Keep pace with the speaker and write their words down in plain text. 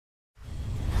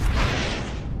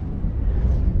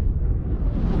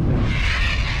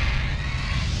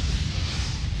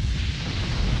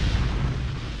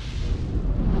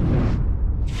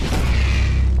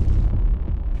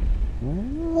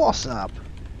What's up,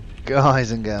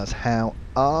 guys and girls? How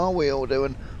are we all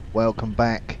doing? Welcome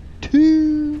back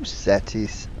to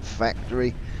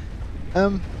Satisfactory.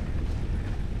 I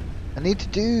need to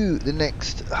do the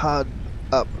next HUD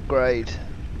upgrade.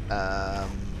 I've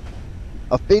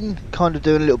been kind of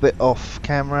doing a little bit off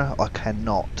camera. I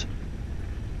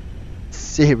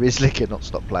seriously cannot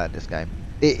stop playing this game.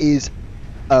 It is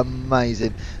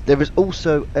amazing. There is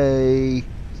also a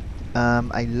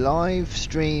live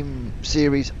stream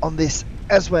series on this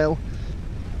as well.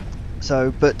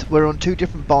 So, but we're on two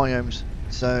different biomes.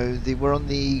 So we're on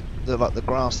the like the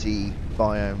grassy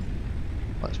biome.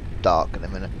 Well, it's dark in a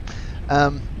minute.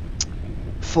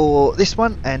 For this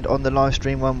one, and on the live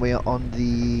stream one, we are on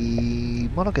the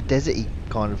more like a deserty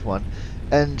kind of one,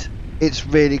 and it's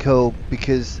really cool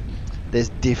because there's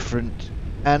different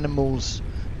animals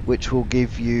which will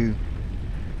give you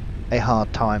a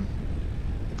hard time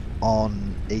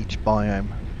on each biome,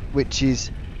 which is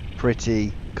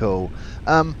pretty cool.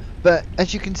 But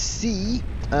as you can see,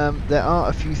 there are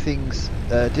a few things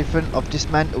different. I've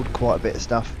dismantled quite a bit of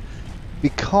stuff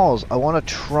because I want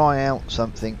to try out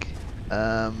something,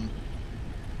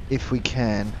 if we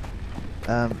can.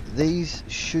 These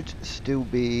should still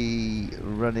be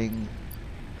running.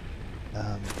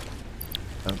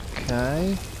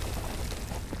 Okay,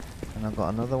 and I've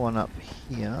got another one up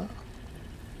here.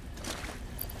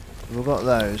 We've got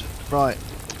those, right,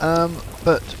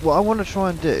 but what I want to try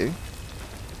and do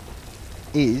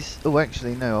is, oh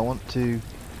actually no, I want to,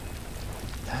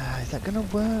 is that going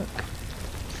to work?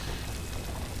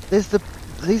 These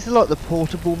are like the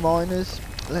portable miners.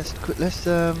 Let's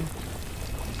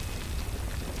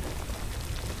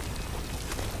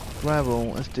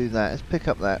gravel, let's do that, let's pick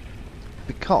up that,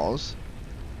 because,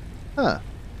 oh,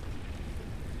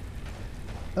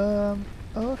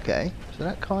 okay, so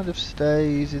that kind of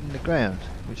stays in the ground,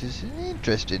 which is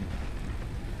interesting.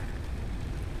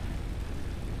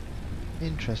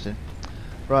 Interesting.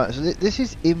 Right, so this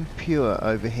is impure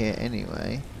over here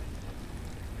anyway.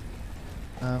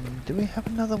 Do we have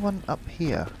another one up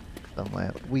here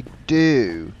somewhere? We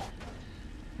do.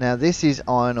 Now this is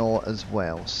iron ore as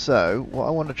well. So what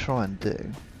I want to try and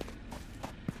do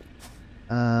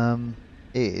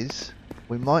is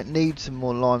we might need some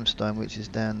more limestone, which is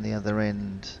down the other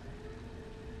end.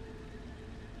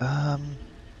 Do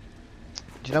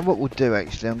you know what we'll do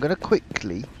actually? I'm going to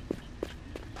quickly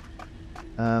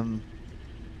we're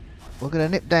going to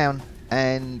nip down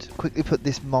and quickly put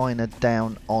this miner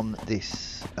down on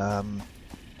this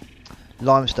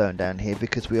limestone down here,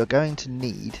 because we are going to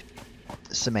need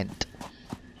cement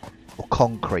or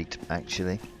concrete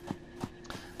actually,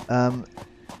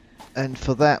 and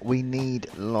for that we need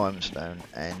limestone,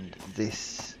 and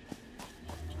this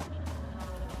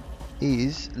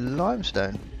is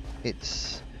limestone.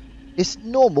 It's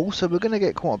normal, so we're going to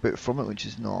get quite a bit from it, which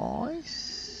is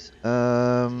nice.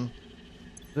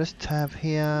 Let's tab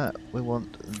here. We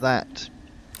want that.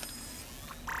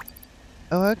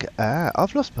 Oh, okay.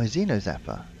 I've lost my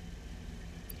Xenozapper.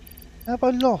 Have I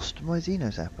lost my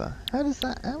Xenozapper? How is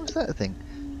that a thing?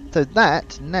 So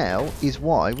that now is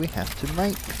why we have to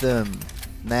make them.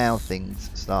 Now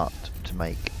things start to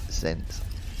make sense.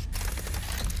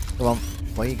 Come on,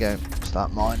 where you go?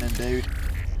 Start mining, dude.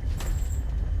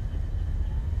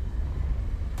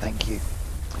 Thank you.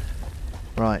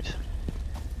 Right.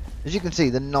 As you can see,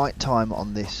 the night time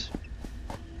on this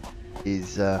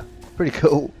is pretty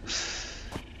cool,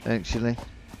 actually.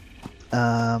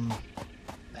 The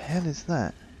hell is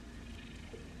that?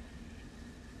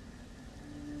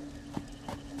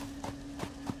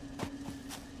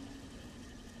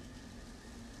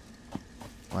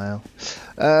 Wow.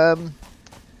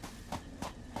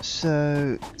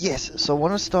 So yes, so I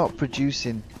want to start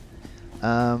producing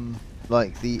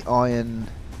like the iron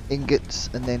ingots,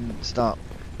 and then start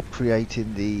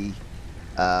creating the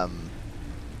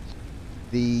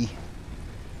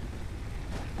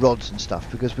rods and stuff,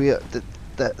 because we are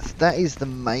that is the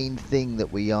main thing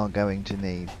that we are going to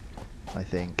need, I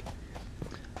think.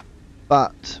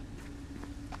 But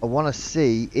I want to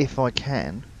see if I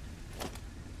can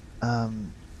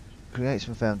create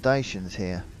some foundations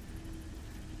here,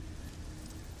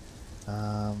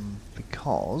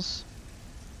 because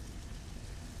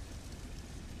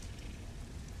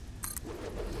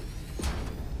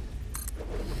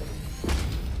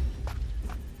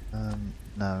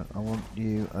no, I want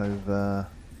you over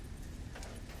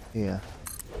here.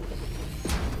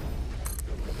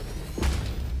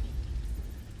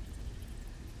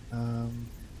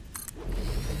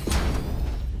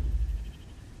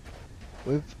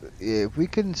 If we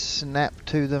can snap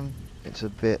to them, it's a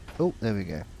bit. Oh, there we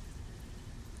go.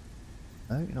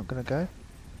 No, you're not gonna go.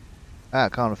 Ah,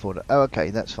 can't afford it. Oh, okay,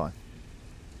 that's fine.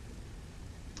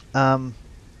 So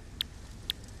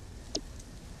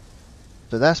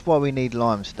that's why we need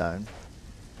limestone.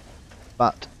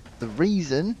 But the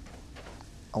reason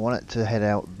I want it to head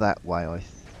out that way, I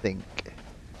think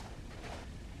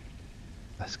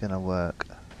that's gonna work.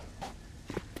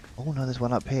 Oh no, there's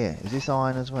one up here. Is this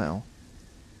iron as well?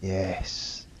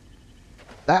 Yes.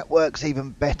 That works even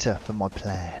better for my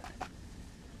plan.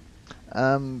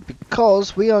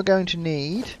 Because we are going to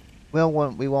need, well,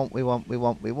 we want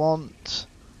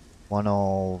one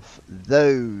of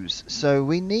those. So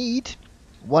we need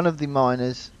one of the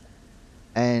miners,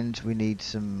 and we need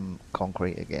some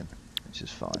concrete again, which is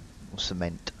fine, or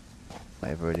cement,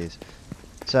 whatever it is.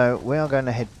 So we are going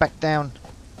to head back down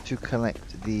to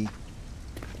collect the.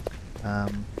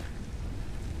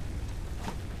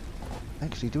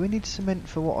 Actually, do we need cement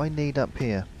for what I need up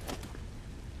here?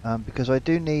 Because I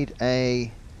do need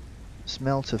a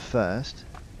smelter first.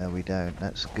 No, we don't.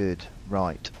 That's good.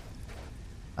 Right.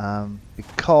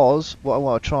 Because what I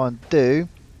want to try and do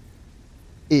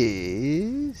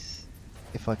is,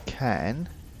 if I can,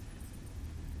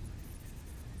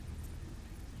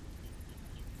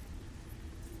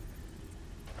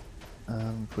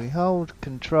 if we hold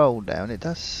control down, it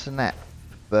does snap,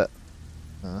 but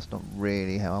no, that's not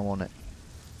really how I want it.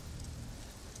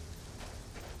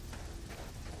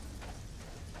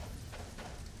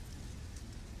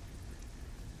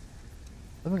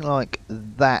 Something like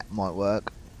that might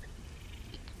work.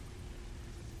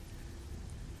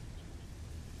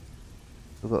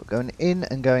 We've got going in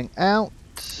and going out.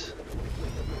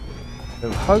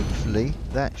 So hopefully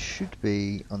that should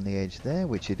be on the edge there,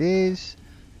 which it is.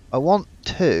 I want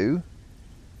two.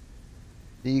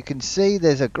 So you can see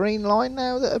there's a green line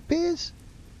now that appears.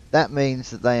 That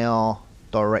means that they are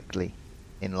directly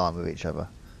in line with each other,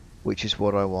 which is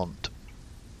what I want.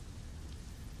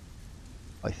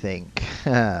 I think.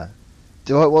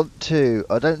 Do I want two?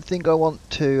 I don't think I want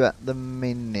two at the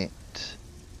minute.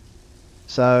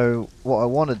 So what I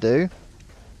want to do,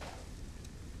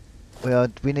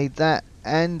 we need that,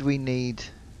 and we need,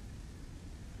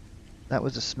 that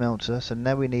was a smelter, so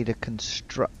now we need a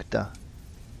constructor.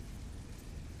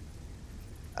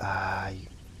 Ah, you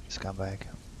scumbag.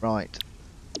 Right.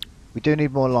 We do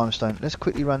need more limestone. Let's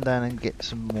quickly run down and get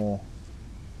some more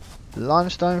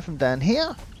limestone from down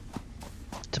here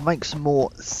to make some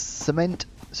more cement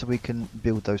so we can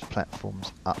build those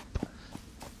platforms up.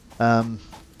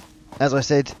 As I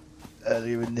said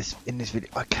earlier in this video,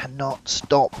 I cannot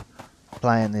stop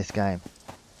playing this game.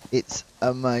 It's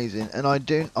amazing, and I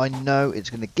know it's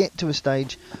going to get to a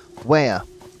stage where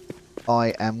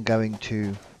I am going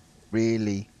to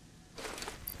really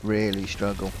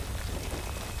struggle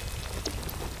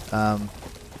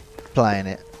playing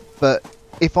it. But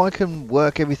if I can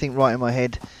work everything right in my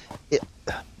head,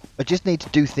 I just need to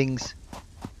do things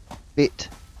bit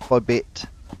by bit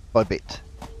by bit.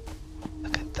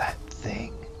 Look at that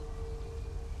thing.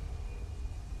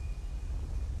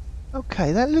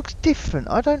 Okay, that looks different.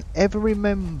 I don't ever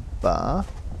remember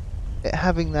it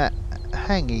having that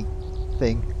hangy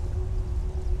thing.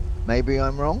 Maybe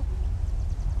I'm wrong.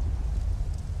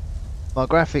 My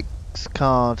graphics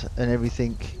card and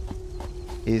everything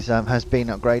is has been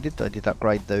upgraded. I did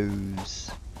upgrade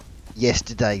those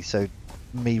yesterday, so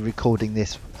me recording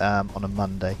this on a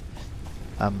Monday.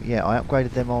 Yeah, I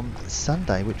upgraded them on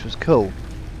Sunday, which was cool.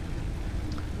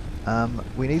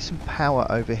 We need some power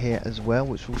over here as well,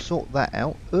 which will sort that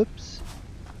out. Oops.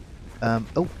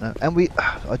 Oh no, and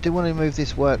I do want to move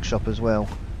this workshop as well,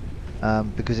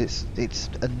 because it's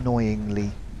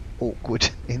annoyingly awkward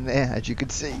in there, as you can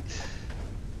see.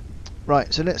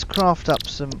 Right, so let's craft up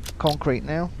some concrete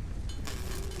now.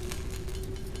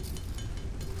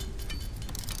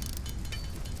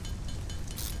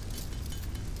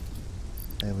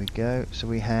 There we go. So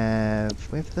we have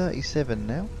 37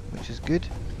 now, which is good.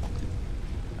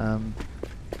 I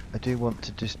do want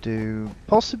to just do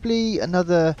possibly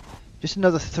just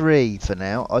another 3 for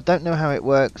now. I don't know how it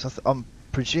works. I'm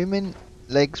presuming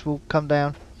legs will come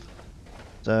down.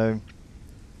 So,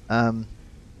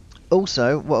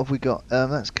 also, what have we got?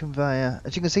 That's conveyor.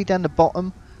 As you can see down the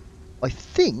bottom, I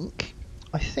think,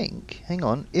 hang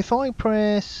on, if I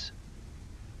press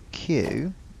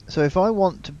Q, so if I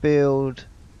want to build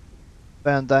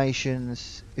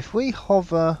foundations, if we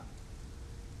hover,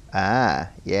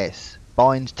 yes,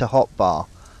 bind to hotbar.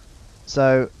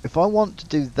 So if I want to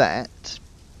do that,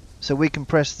 so we can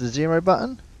press the 0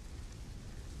 button.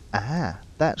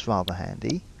 That's rather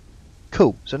handy.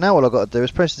 Cool. So now all I've got to do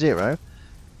is press 0.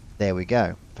 There we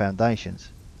go. Foundations.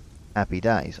 Happy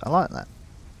days. I like that.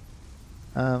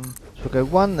 So we'll go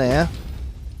 1 there,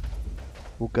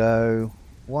 we'll go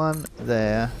one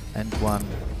there and one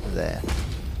there.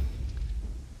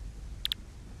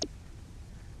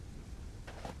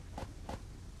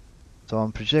 So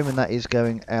I'm presuming that is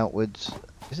going outwards.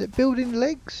 Is it building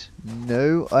legs?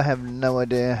 No, I have no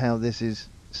idea how this is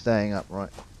staying upright.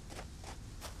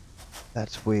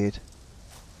 That's weird.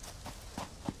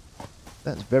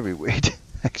 That's very weird,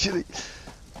 actually.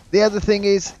 The other thing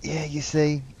is, yeah, you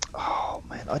see, oh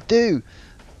man, I do.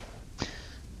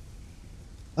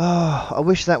 Oh, I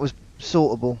wish that was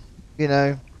sortable, you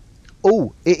know.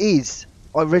 Oh, it is.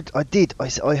 I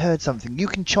heard something. You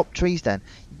can chop trees down.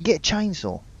 You can get a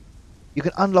chainsaw. You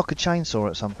can unlock a chainsaw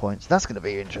at some point. So that's going to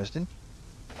be interesting.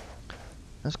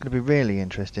 That's going to be really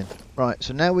interesting. Right,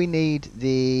 so now we need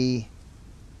the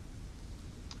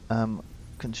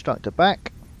constructor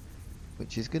back,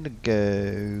 which is going to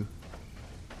go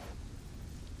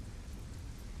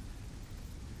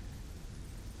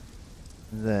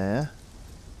there.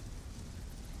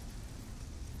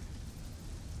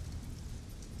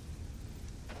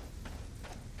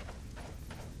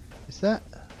 Is that?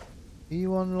 Are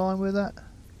you online with that?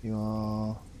 You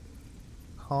are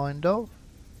kind of.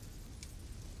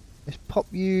 Let's pop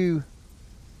you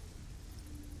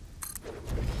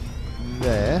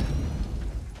there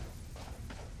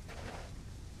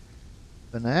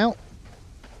for now.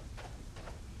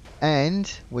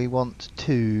 And we want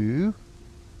to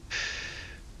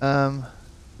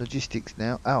logistics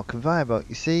now. Oh, conveyor belt.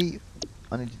 You see,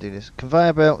 I need to do this.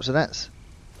 Conveyor belt, so that's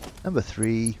number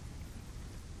 3.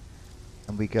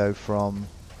 And we go from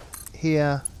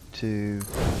here to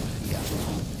here.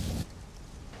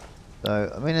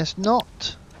 So, I mean, it's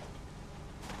not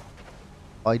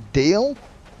ideal.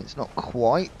 It's not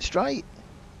quite straight.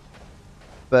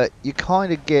 But you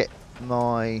kind of get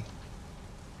you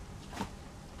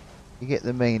get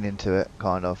the meaning to it,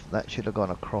 kind of. That should have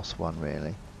gone across one,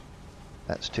 really.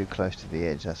 That's too close to the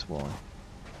edge, that's why.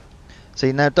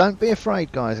 See, now don't be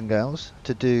afraid, guys and girls,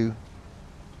 to do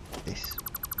this.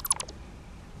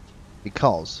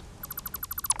 Because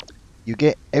you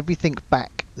get everything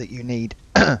back that you need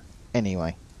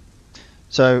anyway.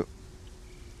 So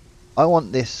I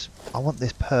want this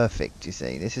perfect, you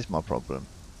see. This is my problem.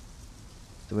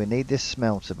 So we need this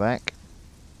smelter back.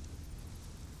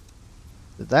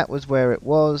 So that was where it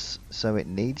was, so it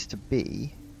needs to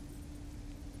be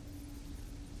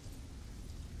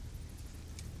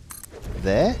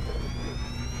there.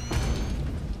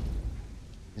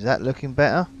 Is that looking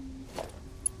better?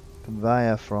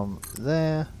 Conveyor from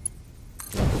there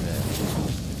to there.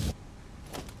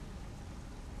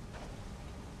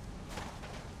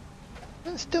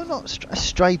 It's still not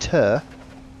straighter.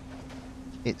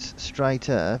 It's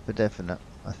straighter for definite,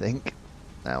 I think.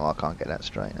 No, I can't get that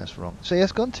straight. That's wrong. See,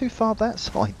 it's gone too far that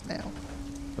side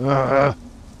now.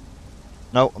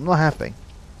 No, I'm not happy.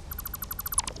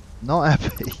 Not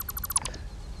happy.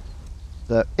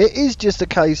 So it is just a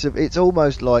case of, it's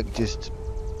almost like just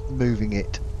moving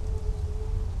it.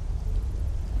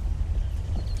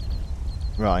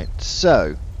 Right,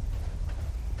 so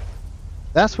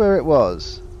that's where it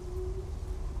was.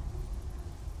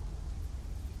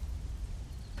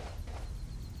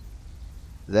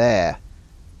 There.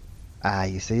 Ah,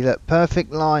 you see, look,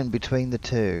 perfect line between the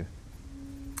two.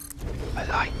 I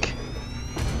like.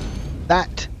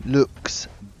 That looks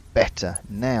better.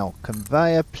 Now,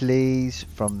 conveyor please,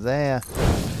 from there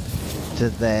to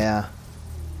there.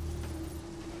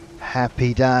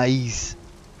 Happy days.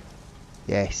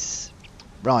 Yes.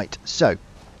 Right, so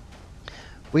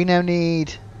we now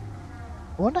need,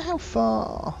 I wonder how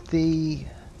far the,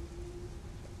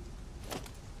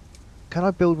 can I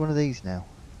build one of these now?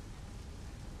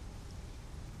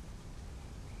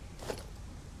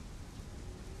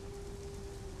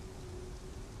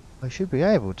 I should be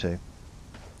able to.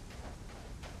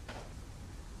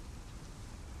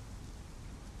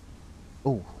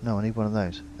 Oh, no, I need one of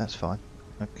those. That's fine.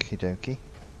 Okie dokie.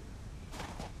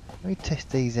 Let me test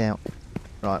these out.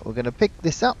 Right, we're going to pick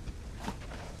this up.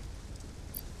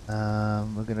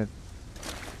 We're going to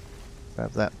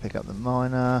grab that, pick up the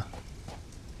miner.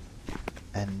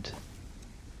 And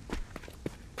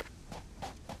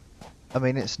I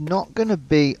mean, it's not going to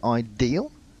be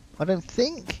ideal, I don't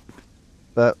think.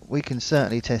 But we can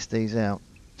certainly test these out.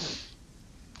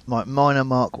 Like miner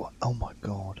mark 1. Oh my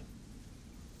god.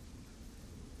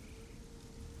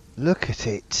 Look at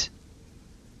it.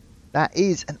 That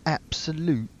is an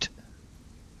absolute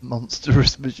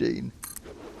monstrous machine.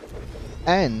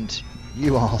 And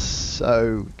you are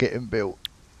so getting built.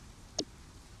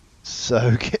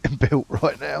 So getting built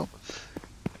right now.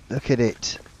 Look at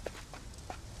it.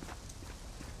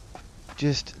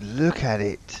 Just look at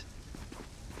it.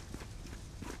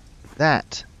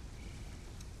 That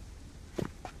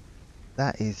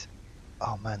is,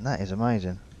 oh man, that is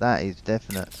amazing. That is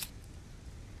definite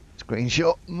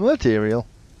screenshot material.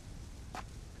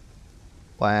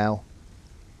 Wow.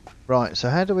 Right, so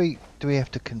how do we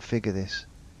have to configure this?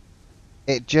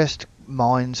 It just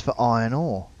mines for iron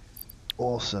ore.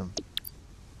 Awesome.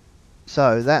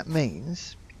 So that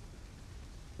means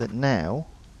that now,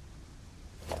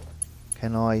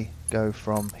 can I go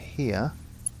from here?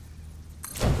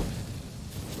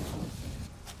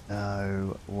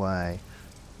 No way.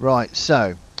 Right,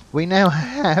 so we now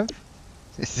have,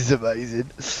 this is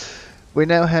amazing, we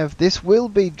now have, this will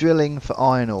be drilling for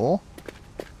iron ore,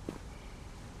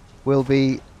 will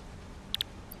be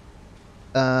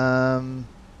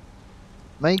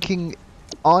making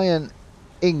iron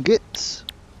ingots,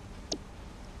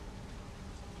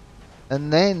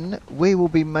 and then we will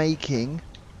be making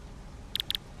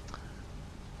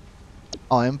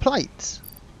iron plates.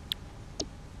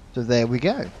 So there we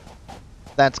go.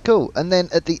 That's cool. And then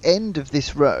at the end of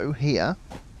this row here,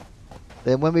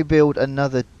 then when we build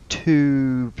another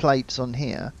 2 plates on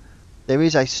here, there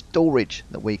is a storage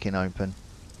that we can open.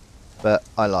 But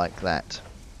I like that.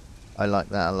 I like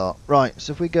that a lot. Right,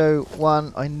 so if we go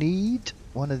one, I need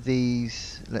one of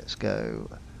these. Let's go.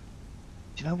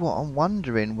 Do you know what? I'm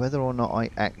wondering whether or not I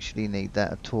actually need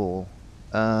that at all.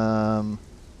 Let's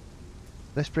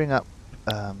bring up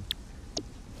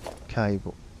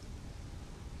cable.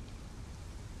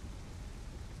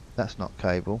 That's not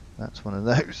cable. That's one of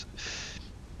those.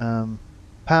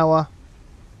 Power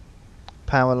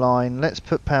line. Let's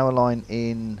put power line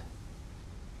in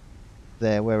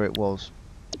there where it was.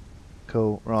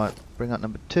 Cool. Right. Bring up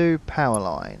number 2. Power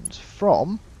lines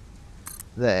from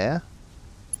there.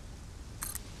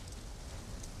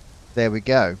 There we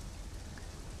go.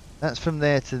 That's from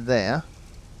there to there.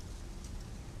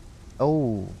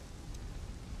 Oh.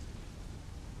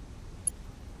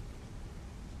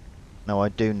 No, I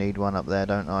do need one up there,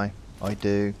 don't I? I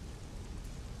do.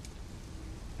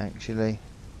 Actually.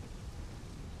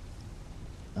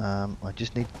 I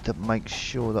just need to make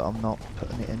sure that I'm not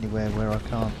putting it anywhere where I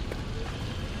can't.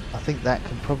 I think that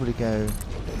can probably go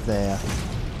there.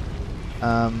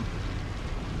 I'm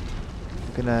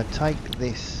gonna take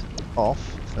this off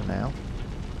for now.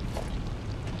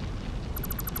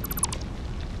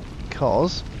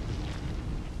 Because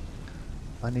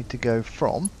I need to go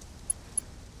from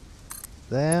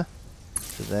there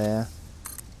to there,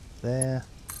 there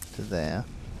to there,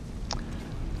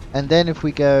 and then if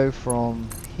we go from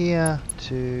here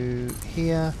to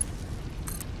here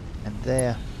and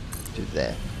there to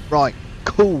there. Right,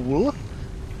 cool.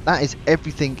 That is,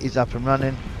 everything is up and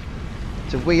running.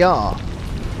 So we are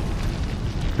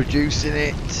producing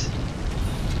it.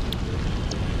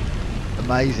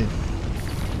 Amazing.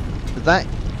 So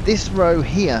this row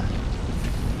here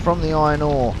from the iron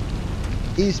ore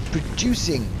is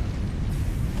producing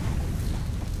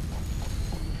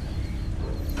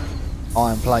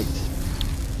iron plates.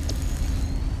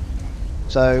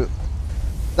 So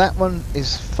that one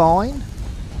is fine.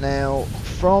 Now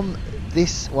from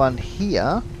this one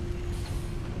here,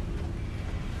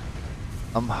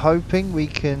 I'm hoping we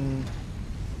can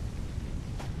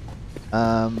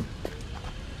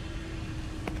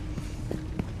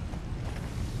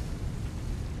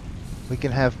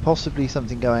have possibly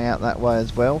something going out that way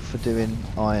as well for doing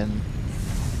iron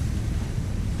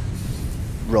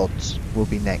rods. Will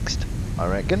be next, I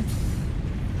reckon.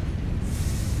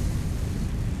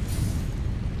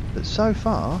 But so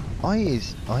far, I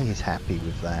is happy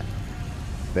with that.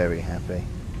 Very happy.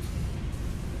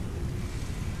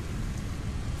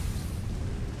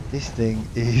 This thing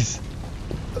is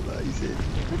amazing.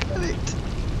 Look at it.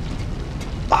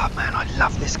 Oh man, I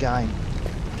love this game.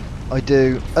 I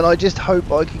do, and I just hope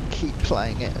I can keep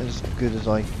playing it as good as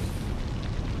I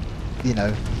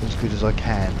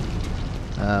can.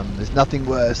 There's nothing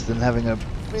worse than having a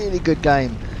really good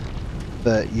game,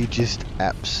 but you just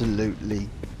absolutely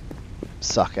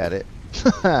suck at it,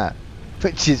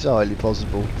 which is highly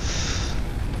possible.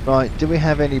 Right, do we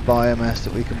have any biomass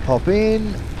that we can pop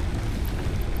in?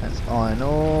 That's iron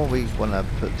ore. We want to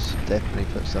definitely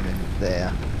put some in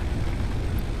there.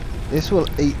 This will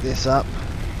eat this up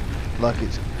like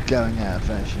it's going out of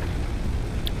fashion.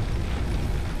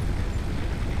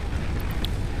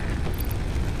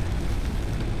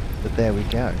 But there we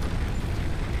go.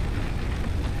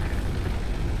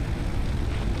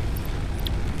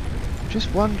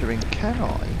 Just wondering, can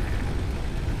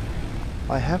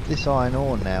I have this iron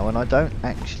ore now and I don't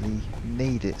actually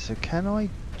need it, so can I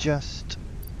just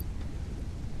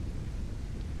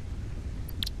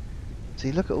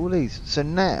see, look at all these. So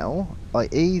now I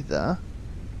either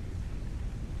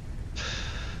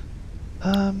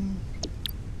You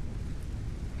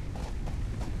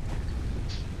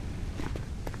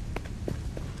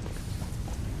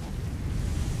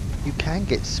can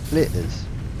get splitters.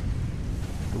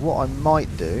 But what I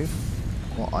might do,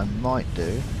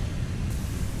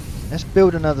 let's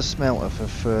build another smelter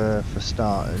for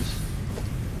starters.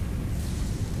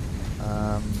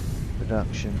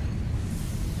 Production.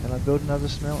 Can I build another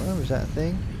smelter? Is that a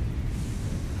thing?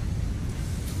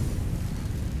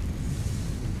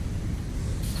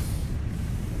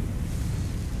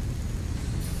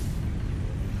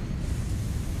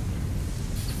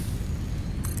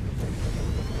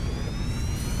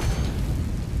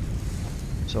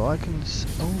 So I can.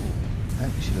 Oh,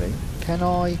 actually, can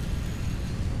I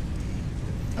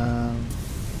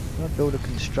build a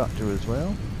constructor as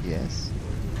well? Yes.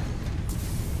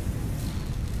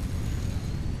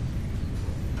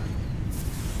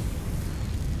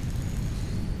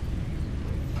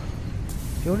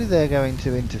 Surely they're going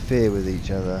to interfere with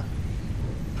each other.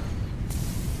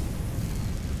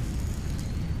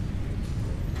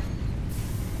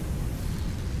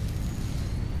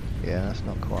 Yeah, that's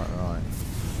not quite right.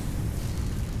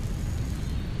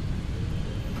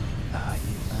 Ah,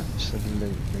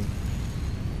 absolutely.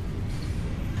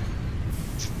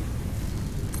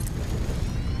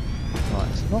 Right,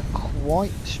 it's not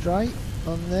quite straight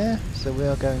on there, so we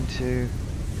are going to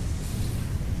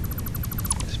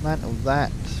dismantle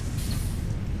that,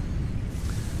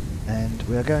 and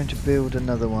we are going to build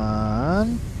another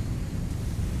one.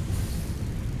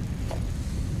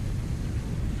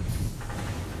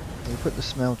 We'll put the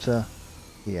smelter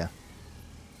here.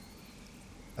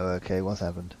 Oh, okay, what's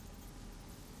happened?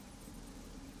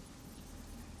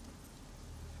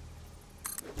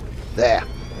 There!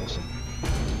 Awesome.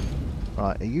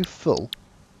 Right, are you full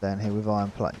down here with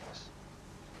iron plates?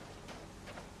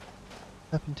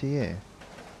 What happened to you?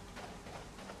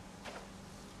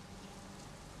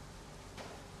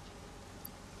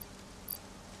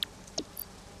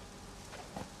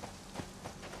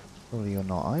 Surely you're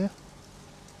not, are you?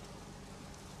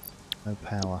 No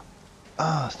power.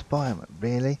 Ah, it's the biomass,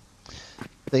 really?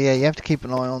 So yeah, you have to keep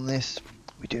an eye on this.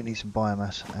 We do need some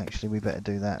biomass, actually. We better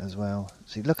do that as well.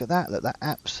 See, look at that. Look, that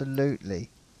absolutely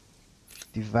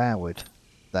devoured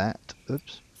that.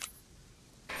 Oops.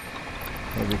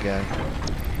 There we go.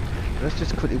 Let's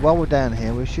just quickly, while we're down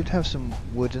here, we should have some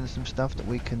wood and some stuff that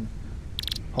we can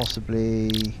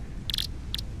possibly...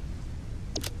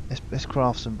 Let's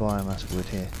craft some biomass wood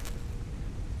here.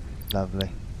 Lovely.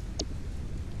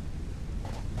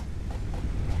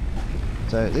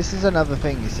 So this is another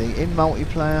thing, you see, in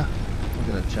multiplayer,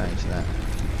 we're going to change that.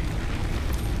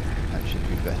 That should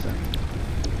be better.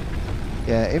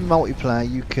 Yeah, in multiplayer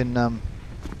you can,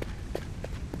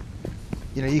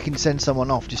 you know, you can send someone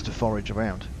off just to forage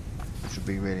around. Which would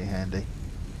be really handy.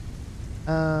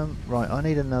 Right, I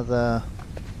need another...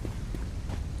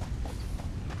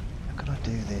 How can I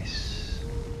do this?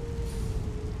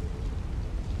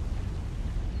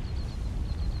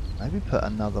 Maybe put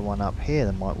another one up here,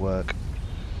 that might work.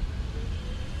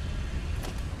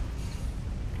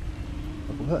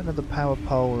 We'll put another power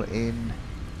pole in.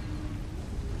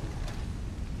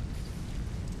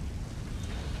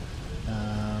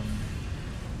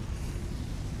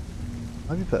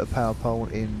 Maybe put a power pole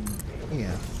in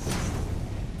here.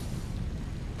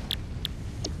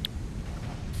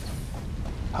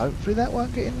 Hopefully that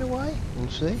won't get in the way. We'll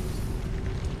see.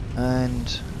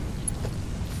 And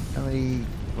how many?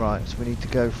 Right, so we need to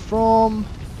go from.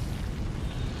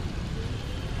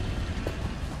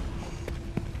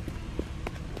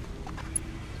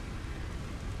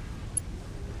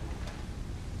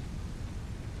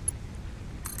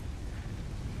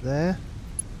 There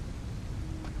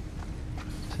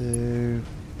to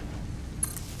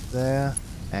there,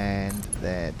 and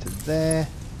there to there,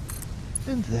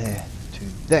 and there to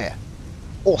there.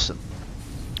 Awesome.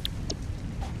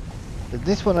 So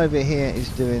this one over here is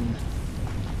doing...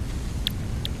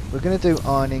 We're going to do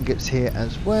iron ingots here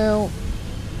as well.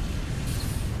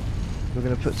 We're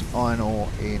going to put some iron ore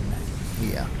in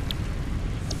here.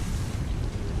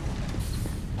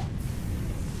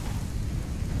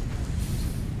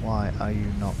 Why are you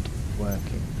not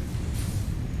working?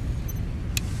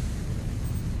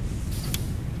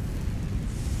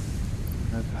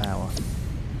 No power.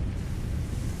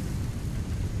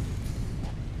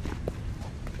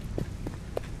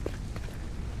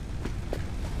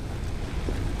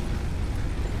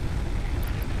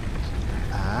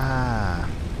 Ah.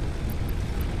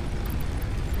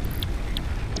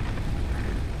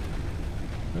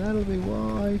 That'll be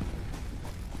why.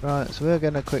 Right, so we're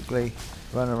going to quickly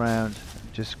run around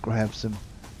and just grab some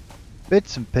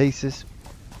bits and pieces.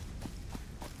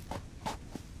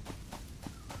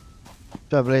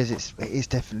 Trouble is, it is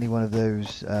definitely one of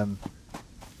those. I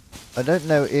don't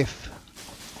know if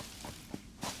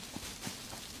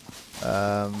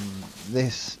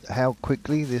how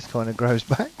quickly this kind of grows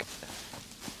back,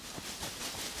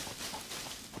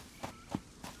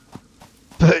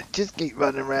 but just keep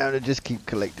running around and just keep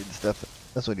collecting stuff.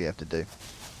 That's what you have to do.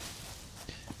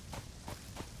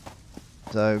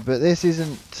 So, but this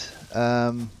isn't.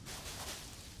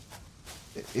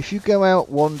 If you go out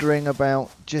wandering about,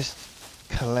 just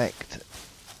collect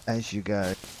as you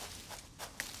go.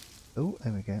 Oh,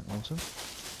 there we go, awesome.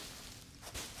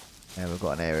 Now we've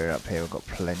got an area up here, we've got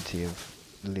plenty of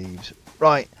leaves.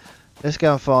 Right, let's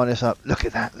go and fire this up. Look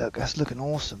at that, look, that's looking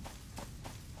awesome.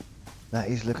 That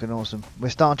is looking awesome. We're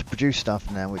starting to produce stuff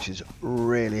now, which is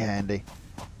really handy.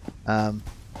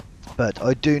 But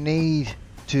I do need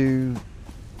to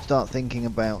start thinking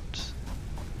about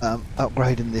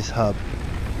upgrading this hub.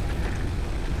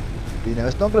 You know,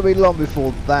 it's not going to be long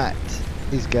before that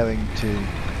is going to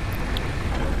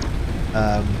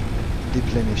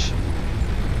deplenish.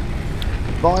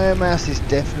 Biomass is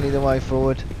definitely the way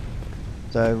forward.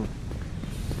 So,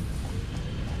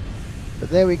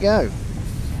 but there we go.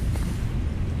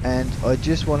 And I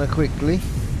just want to quickly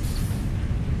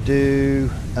do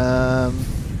 3. So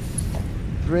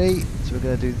we're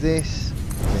going to do this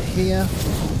to here,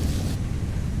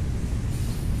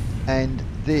 and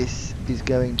this is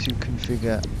going to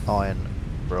configure iron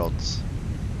rods.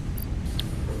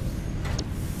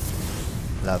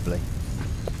 Lovely.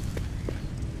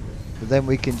 But then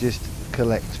we can just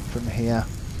collect from here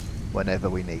whenever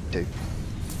we need to.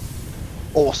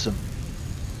 Awesome.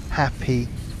 Happy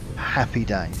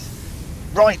days.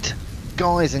 Right,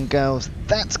 guys and girls,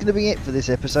 that's going to be it for this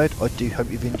episode. I do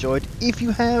hope you've enjoyed. If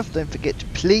you have, don't forget to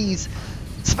please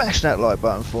smash that like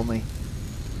button for me.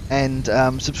 And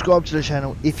subscribe to the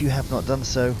channel if you have not done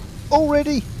so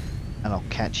already. And I'll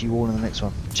catch you all in the next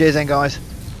one. Cheers then, guys.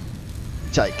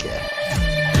 Take care.